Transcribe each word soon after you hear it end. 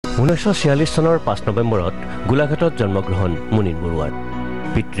1946 চনৰ 5 নৱেম্বৰত গোলাঘাটত জন্মগ্ৰহণ মুনিন বৰুৱাৰ।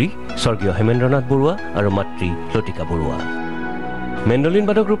 পিতৃ স্বৰ্গীয় হেমেন্দ্ৰনাথ বৰুৱা আৰু মাতৃ লতিকা বৰুৱা। মেণ্ডলিন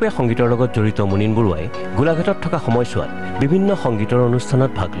বাদক ৰূপে সংগীতৰ লগত জড়িত মুনিন বৰুৱাই গোলাঘাটত থকা সময়ছোৱাত বিভিন্ন সংগীতৰ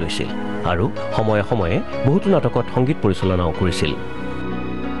অনুষ্ঠানত ভাগ লৈছিল আৰু সময়ে সময়ে বহুতো নাটকত সংগীত পৰিচালনাও কৰিছিল।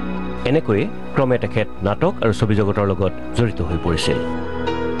 এনেকৈয়ে ক্ৰমে তেখেত নাটক আৰু ছবি জগতৰ লগত জড়িত হৈ পৰিছিল।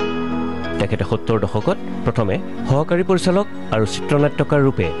 তেখেতে 70 দশকত প্ৰথমে সহকাৰী পৰিচালক আৰু চিত্ৰনাট্যকাৰ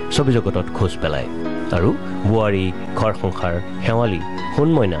ৰূপে ছবি জগতত খোজ পেলায় আৰু বোৱাৰী, ঘৰ সংসাৰ, শেৱালী, সোণ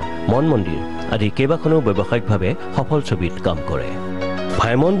মইনা, মন মন্দিৰ আদি কেইবাখনো ব্যৱসায়িকভাৱে সফল ছবিত কাম কৰে।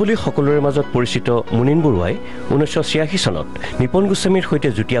 ভাইমন বুলি সকলোৰে মাজত পৰিচিত মুনিন বৰুৱাই 1986 চনত নিপন গোস্বামীৰ সৈতে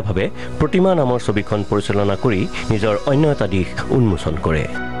যুটীয়াভাৱে প্ৰতিমা নামৰ ছবিখন পৰিচালনা কৰি নিজৰ অন্য এটা দিশ উন্মোচন কৰে।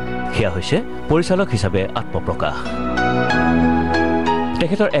 সেয়া হৈছে পৰিচালক হিচাপে আত্মপ্ৰকাশ।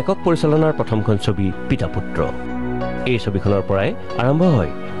 তেখেতৰ একক পৰিচালনাৰ প্ৰথমখন ছবি পিতা পুত্ৰ। এই ছবিখনৰ পৰাই আৰম্ভ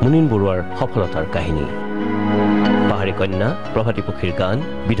হয় মুনিন বৰুৱাৰ সফলতাৰ কাহিনী। পাহাৰী কন্যা, প্ৰভাতী পক্ষীৰ গান,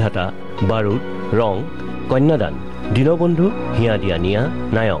 বিধাতা, বাৰুদ, ৰং, কন্যাদান, দীনবন্ধু, হিয়া দিয়া নিয়া,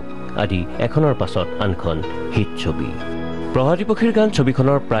 নায়ক আদি এখনৰ পাছত আনখন হিট ছবি। প্ৰভাতী পক্ষীৰ গান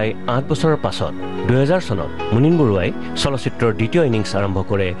ছবিখনৰ প্ৰায় 8 বছৰৰ পাছত 2000 চনত মুনিন বৰুৱাই চলচ্চিত্ৰৰ দ্বিতীয় ইনিংছ আৰম্ভ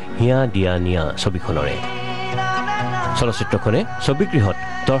কৰে হিয়া দিয়া নিয়া ছবিখনৰে। চলচ্চিত্ৰখনে ছবিগৃহত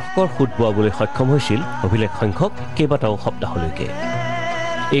দৰ্শকৰ সোঁত বোৱাবলৈ সক্ষম হৈছিল অভিলেখ সংখ্যক কেইবাটাও সপ্তাহলৈকে।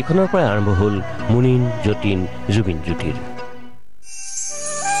 এইখনৰ পৰাই আৰম্ভ হ'ল মুনিন, যতীন, জুবিন জ্যোতিৰ।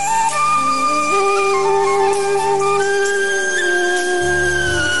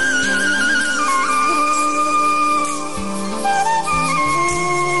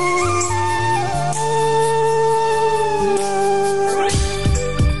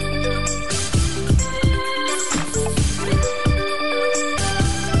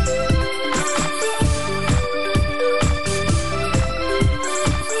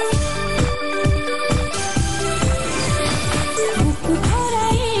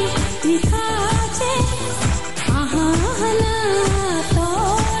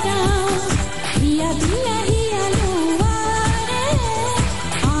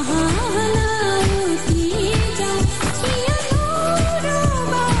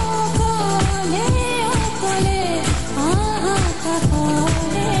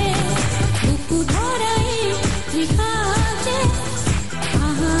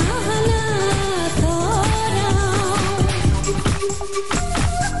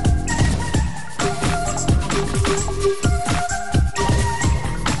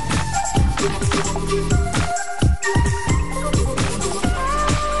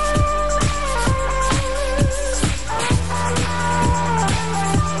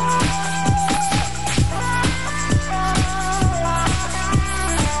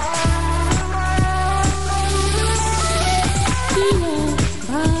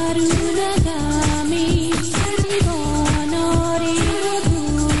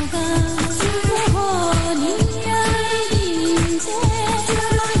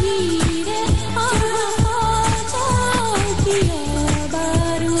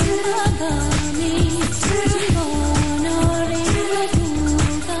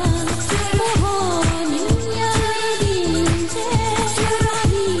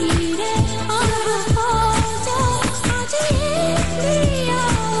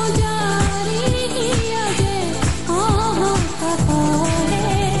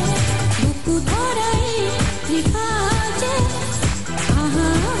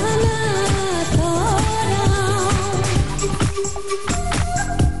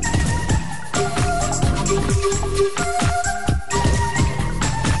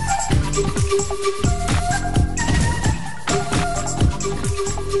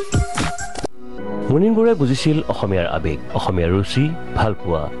 মুনিন বৰুৱাই বুজিছিল অসমীয়াৰ আৱেগ, অসমীয়াৰ ৰুচি, ভাল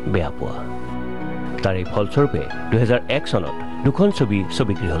পোৱা, বেয়া পোৱা। তাৰ এই ফলস্বৰূপে 2001 চনত দুখন ছবি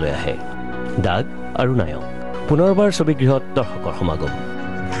ছবিগৃহলৈ আহে, দাগ আৰু নায়ক। পুনৰবাৰ ছবিগৃহত দৰ্শকৰ সমাগম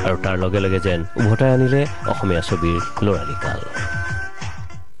আৰু তাৰ লগে লগে যেন উভতাই আনিলে অসমীয়া ছবিৰ ল'ৰালি কাল।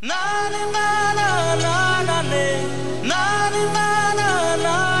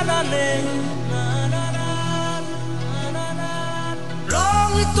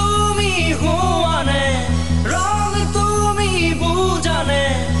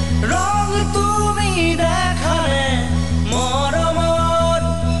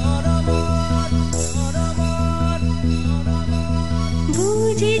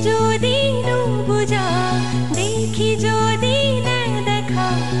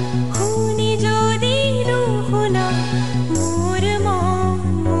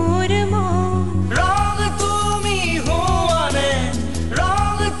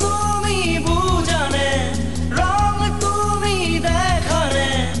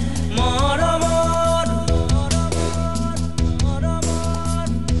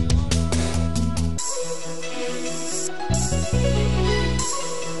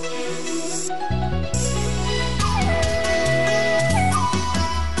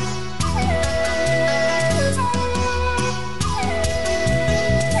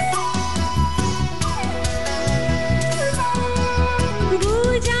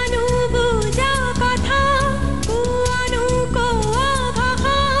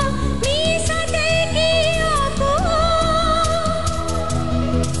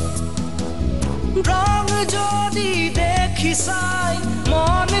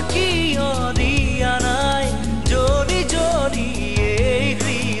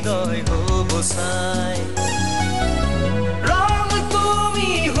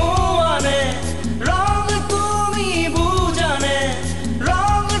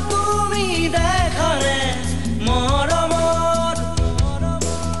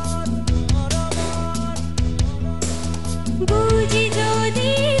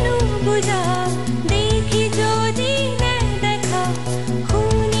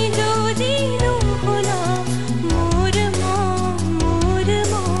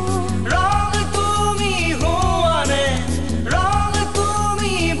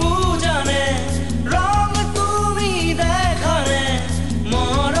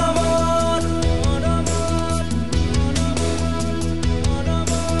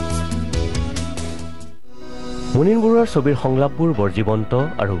 মুনিন বৰুৱাৰ ছবিৰ সংলাপবোৰ বৰ জীৱন্ত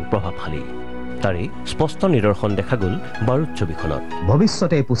আৰু প্ৰভাৱশালী। তাৰে স্পষ্ট নিদৰ্শন দেখা গ'ল বাৰুদ ছবিখনত।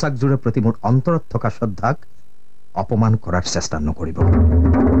 ভৱিষ্যতে এই পোচাকযোৰৰ প্ৰতি মোৰ অন্তৰত থকা শ্ৰদ্ধাক অপমান কৰাৰ চেষ্টা নকৰিব।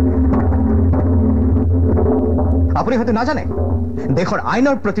 আপুনি হয়তো নাজানে, দেশৰ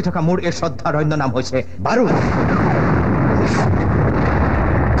আইনৰ প্ৰতি থকা মোৰ এই শ্ৰদ্ধাৰ অন্য নাম হৈছে বাৰুদ।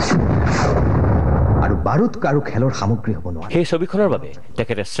 আৰু বাৰুদ কাৰো খেলৰ সামগ্ৰী হ'ব নোৱাৰে। সেই ছবিখনৰ বাবে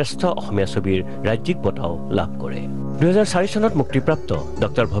তেখেতে শ্ৰেষ্ঠ অসমীয়া ছবিৰ ৰাজ্যিক বঁটাও লাভ কৰে। 2004 চনত মুক্তিপ্ৰাপ্ত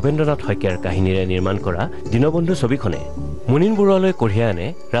ডক্টৰ ভৱেন্দ্ৰনাথ শইকীয়াৰ কাহিনীৰে নিৰ্মাণ কৰা দীনবন্ধু ছবিখনে মুনিন বৰুৱালৈ কঢ়িয়াই আনে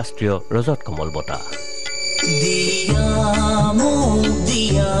ৰাষ্ট্ৰীয় ৰজত কমল বঁটা।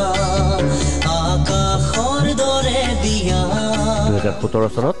 2017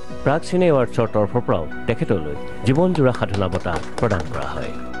 চনত প্ৰাগ চিনে এৱাৰ্ডছৰ তৰফৰ পৰাও তেখেতলৈ জীৱনজোৰা সাধনা বঁটা প্ৰদান কৰা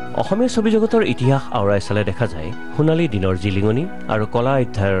হয়। অসমীয়া ছবি জগতৰ ইতিহাস আওৰাই চালে দেখা যায় সোণালী দিনৰ জিলিঙনি আৰু কলা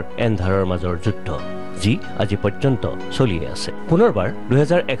অধ্যায়ৰ এন্ধাৰৰ মাজৰ যুদ্ধ, যি আজি পৰ্যন্ত চলিয়ে আছে। পুনৰবাৰ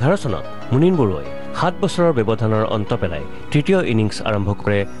 2011 চনত মুনিন বৰুৱাই 7 বছৰৰ ব্যৱধানৰ অন্ত পেলাই তৃতীয় ইনিংছ আৰম্ভ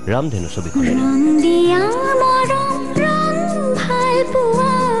কৰে ৰামধেনু ছবিখনে।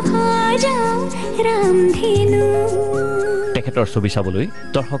 তেখেতৰ ছবি চাবলৈ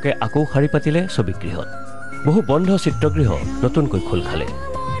দৰ্শকে আকৌ শাৰী পাতিলে ছবিগৃহত। বহু বন্ধ চিত্ৰগৃহ নতুনকৈ খোল খালে।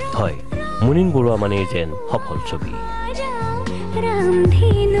 হয়, মুনিন বৰুৱা মানেই যেন সফল ছবি।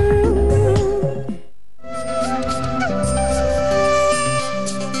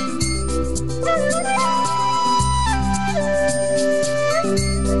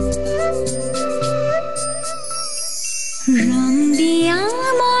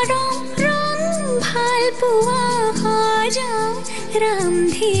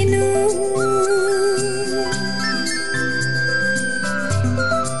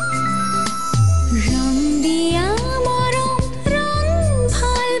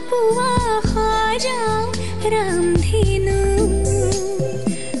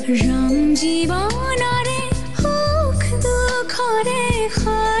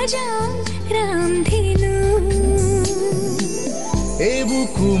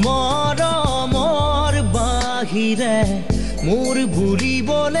 কুমৰমৰ বাহিৰে মোৰ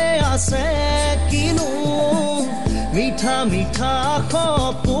বুলিবলে আছে কিনো, মিঠা মিঠা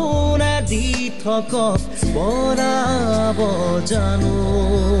সপোনে দি থকক বৰাব জানো।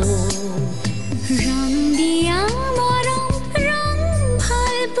 ৰং দিয়া মৰম ৰং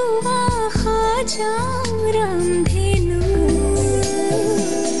ভাল পোৱা সজা ৰামধেনু।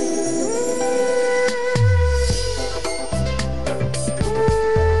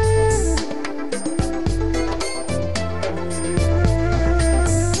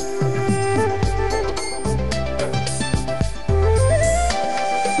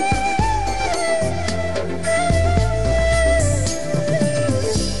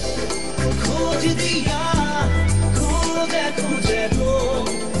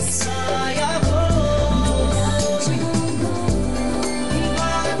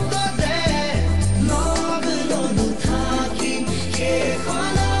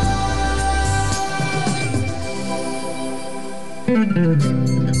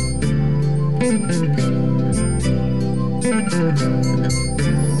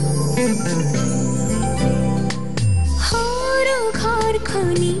 সৰু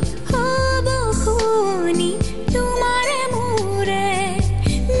ঘৰখনি হ'ব শুৱনি তোমাৰে মোৰে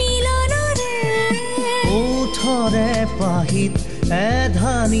মিলনৰে, ওঠৰে পাহিত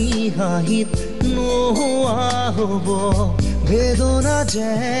এধানি হাঁহিত নোহোৱা হ'ব বেদনা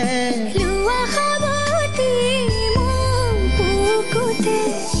যে, লোৱা সাৱতি মোক বুকুতে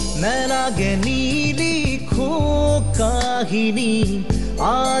নেলাগে নিলিখো কাহিনী,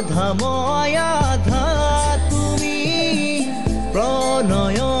 আধা মই আধা তুমি,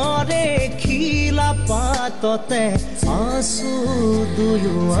 প্ৰণয়ৰে খিলা পাততে আছো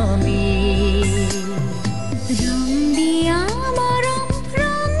দুয়ো আমি। ৰং দিয়া মৰম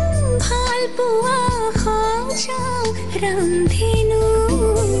ৰং ভাল পোৱা সজা ৰামধেনু।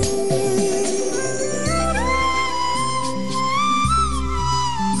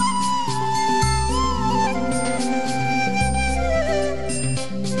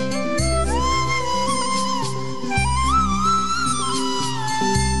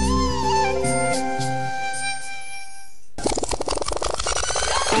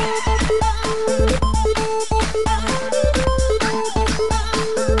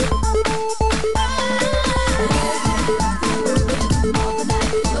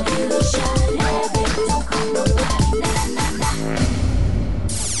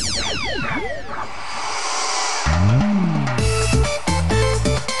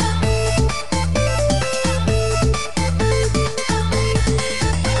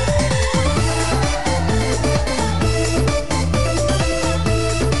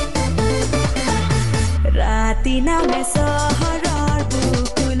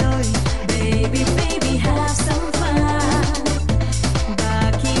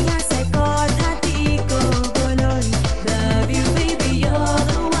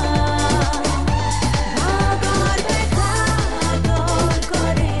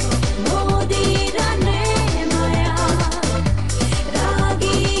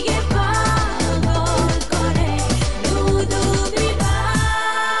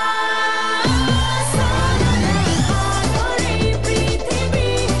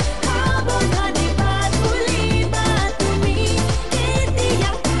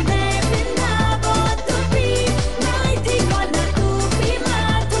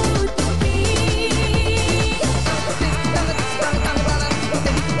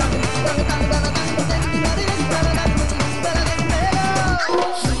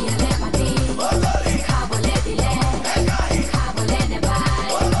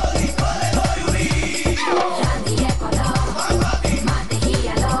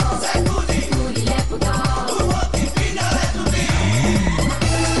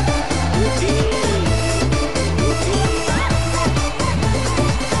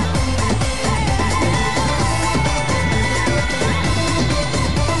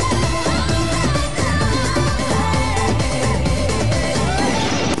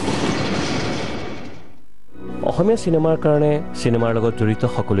 অসমীয়া চিনেমাৰ কাৰণে চিনেমাৰ লগত জড়িত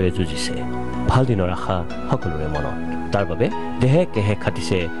সকলোৱে যুঁজিছে ভাল দিনৰ আশা সকলোৰে মনত তাৰ বাবে দেহে কেহে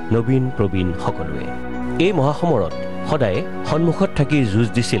খাটিছে নবীন প্ৰবীণ সকলোৱে এই মহাসমৰত সদায় সন্মুখত থাকি যুঁজ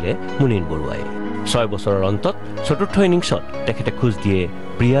দিছিলে মুনিন বৰুৱাই 6 বছৰৰ অন্তত চতুৰ্থ ইনিংছত তেখেতে খোজ দিয়ে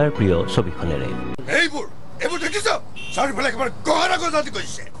প্ৰিয়াৰ প্ৰিয় ছবিখনেৰে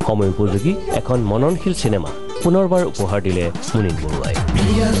সময় উপযোগী এখন মননশীল চিনেমা পুনৰবাৰ উপহাৰ দিলে মুনিন বৰুৱাই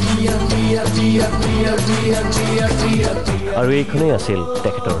আৰু এইখনেই আছিল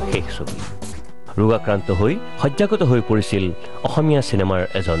তেখেতৰ শেষ ছবি ৰোগাক্ৰান্ত হৈ শয্যাগত হৈ পৰিছিল অসমীয়া চিনেমাৰ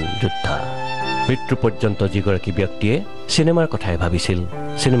এজন যোদ্ধা মৃত্যু পৰ্যন্ত যিগৰাকী ব্যক্তিয়ে চিনেমাৰ কথাই ভাবিছিল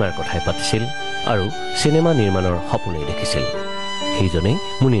চিনেমাৰ কথাই পাতিছিল আৰু চিনেমা নিৰ্মাণৰ সপোনেই দেখিছিল সেইজনেই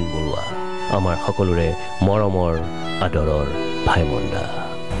মুনিন বৰুৱা আমাৰ সকলোৰে মৰমৰ আদৰৰ ভাইমন্দা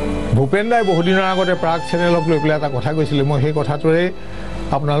ভূপেন দাই বহুদিনৰ আগতে প্ৰাগ চেনেলক লৈ পেলাই এটা কথা কৈছিলে মই সেই কথাটোৰে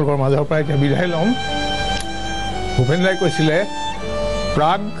আপোনালোকৰ মাজৰ পৰা এতিয়া বিদায় ল'ম ভূপেন দাই কৈছিলে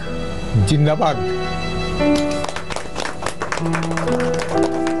প্ৰাগ জিন্দাবাদ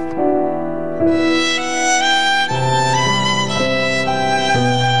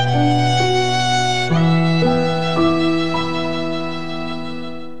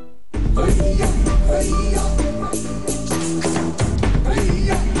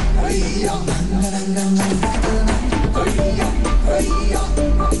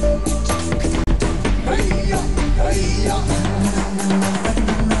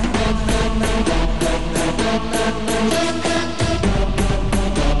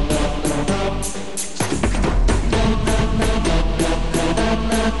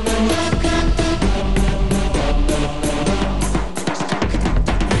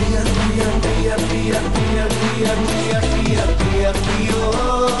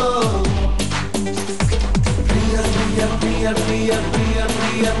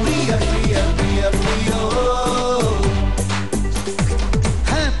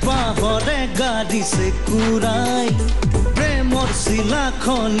দিছে কুৰাই প্ৰেমৰ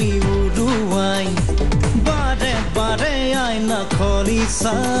শিলাখনি উৰুৱাই বাৰে বাৰে আইনা খনি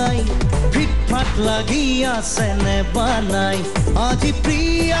চাই ফিটফাট লাগি আছে নে বানাই আজি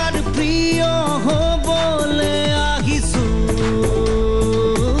প্ৰিয়াৰ প্ৰিয় হ'বলে আহিছো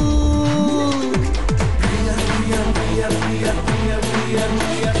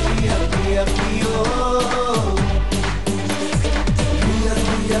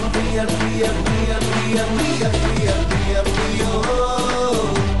প্ৰিয়া